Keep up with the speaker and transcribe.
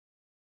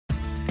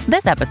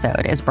This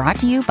episode is brought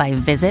to you by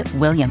Visit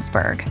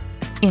Williamsburg.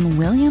 In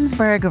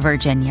Williamsburg,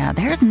 Virginia,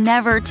 there's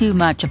never too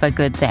much of a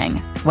good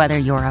thing. Whether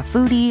you're a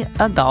foodie,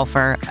 a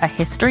golfer, a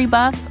history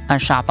buff, a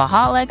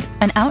shopaholic,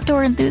 an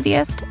outdoor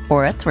enthusiast,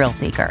 or a thrill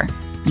seeker,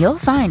 you'll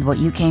find what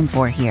you came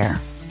for here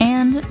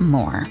and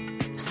more.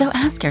 So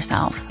ask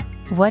yourself,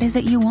 what is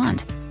it you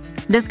want?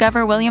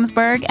 Discover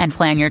Williamsburg and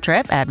plan your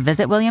trip at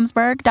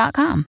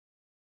visitwilliamsburg.com.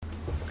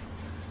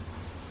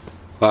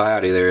 Well,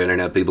 howdy there,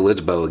 Internet people. It's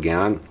Bo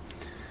again.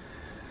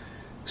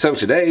 So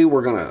today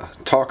we're going to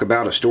talk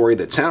about a story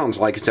that sounds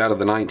like it's out of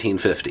the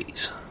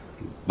 1950s,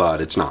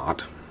 but it's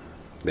not.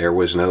 There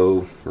was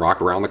no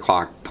Rock Around the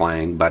Clock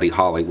playing. Buddy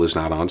Holly was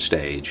not on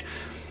stage.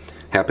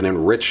 Happened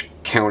in Rich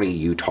County,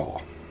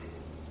 Utah.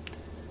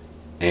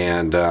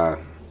 And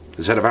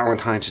is at a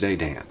Valentine's Day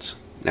dance.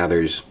 Now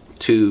there's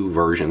two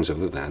versions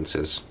of events,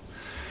 as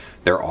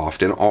there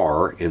often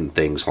are in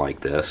things like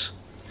this.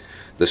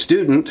 The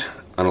student,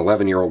 an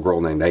 11-year-old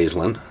girl named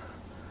Aislinn,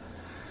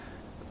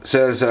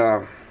 says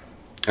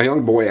a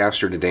young boy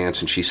asked her to dance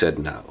and she said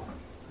no.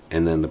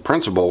 And then the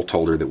principal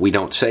told her that we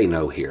don't say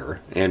no here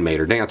and made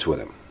her dance with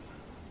him.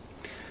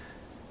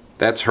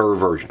 That's her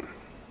version.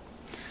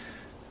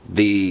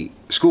 The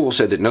school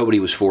said that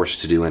nobody was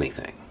forced to do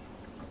anything.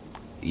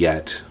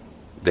 Yet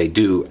they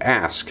do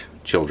ask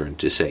children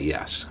to say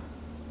yes.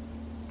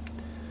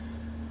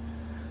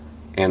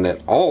 And that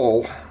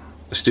all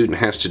a student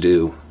has to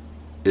do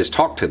is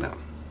talk to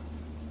them.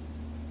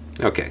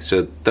 Okay,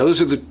 so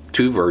those are the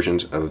two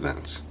versions of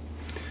events.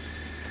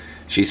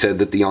 She said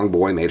that the young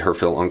boy made her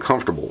feel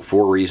uncomfortable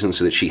for reasons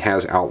that she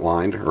has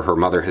outlined, or her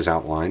mother has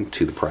outlined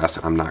to the press.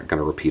 I'm not going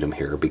to repeat them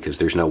here because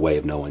there's no way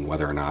of knowing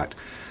whether or not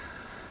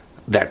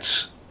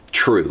that's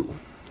true.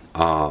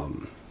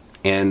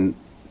 And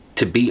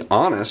to be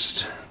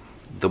honest,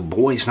 the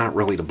boy's not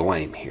really to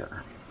blame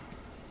here.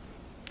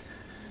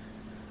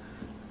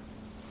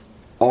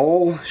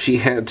 All she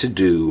had to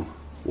do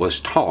was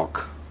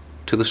talk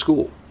to the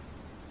school.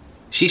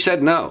 She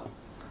said no.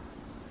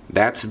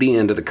 That's the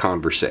end of the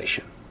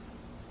conversation.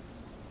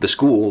 The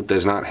school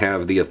does not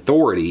have the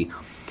authority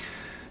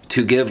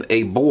to give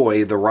a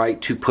boy the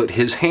right to put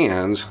his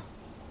hands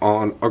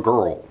on a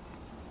girl.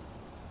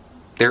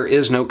 There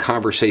is no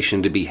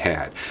conversation to be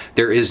had.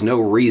 There is no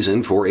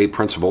reason for a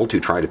principal to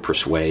try to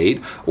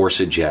persuade or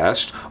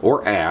suggest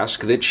or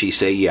ask that she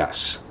say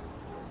yes.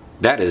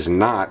 That is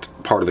not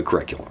part of the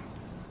curriculum.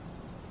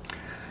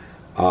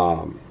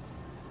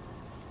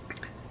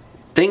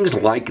 Things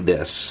like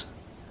this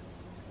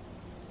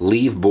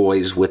leave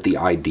boys with the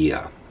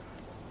idea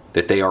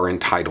that they are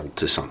entitled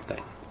to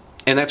something.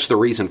 And that's the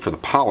reason for the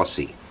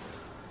policy,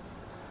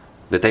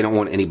 that they don't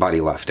want anybody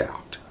left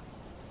out.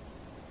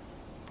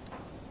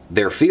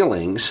 Their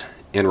feelings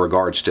in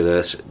regards to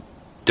this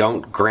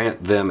don't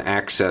grant them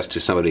access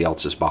to somebody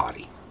else's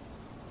body.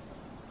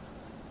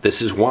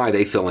 This is why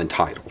they feel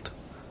entitled.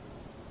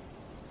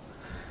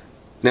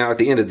 Now, at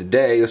the end of the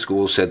day, the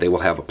school said they will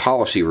have a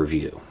policy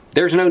review.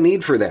 There's no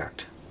need for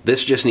that.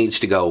 This just needs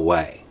to go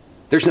away.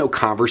 There's no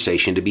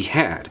conversation to be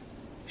had.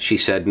 She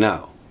said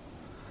no.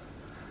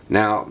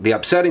 Now, the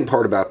upsetting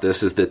part about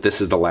this is that this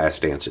is the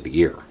last dance of the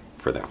year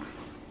for them.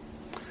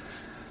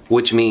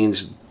 Which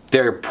means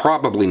they're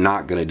probably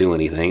not going to do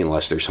anything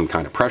unless there's some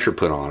kind of pressure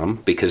put on them,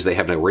 because they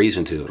have no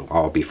reason to. It'll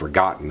all be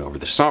forgotten over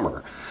the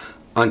summer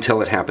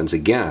until it happens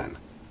again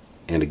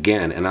and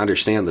again. And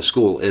understand the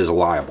school is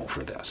liable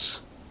for this.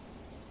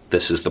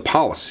 This is the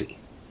policy.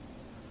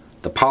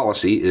 The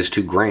policy is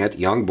to grant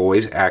young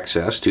boys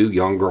access to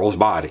young girls'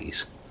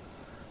 bodies.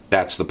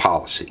 That's the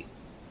policy.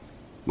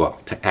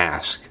 Well, to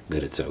ask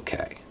that it's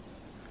okay.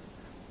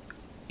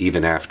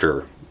 Even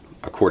after,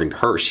 according to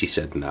her, she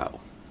said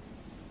no.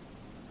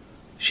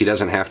 She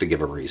doesn't have to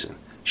give a reason.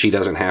 She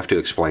doesn't have to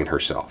explain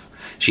herself.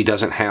 She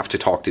doesn't have to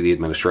talk to the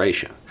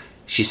administration.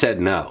 She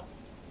said no.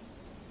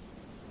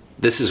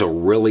 This is a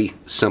really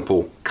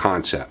simple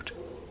concept.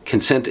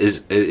 Consent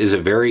is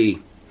a very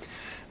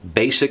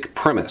basic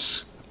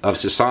premise of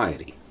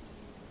society.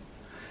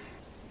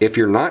 If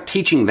you're not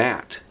teaching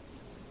that,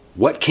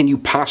 what can you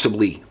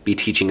possibly be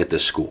teaching at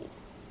this school?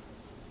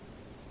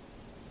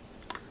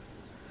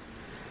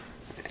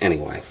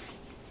 Anyway,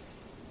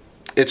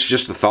 it's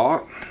just a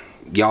thought.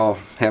 Y'all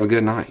have a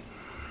good night.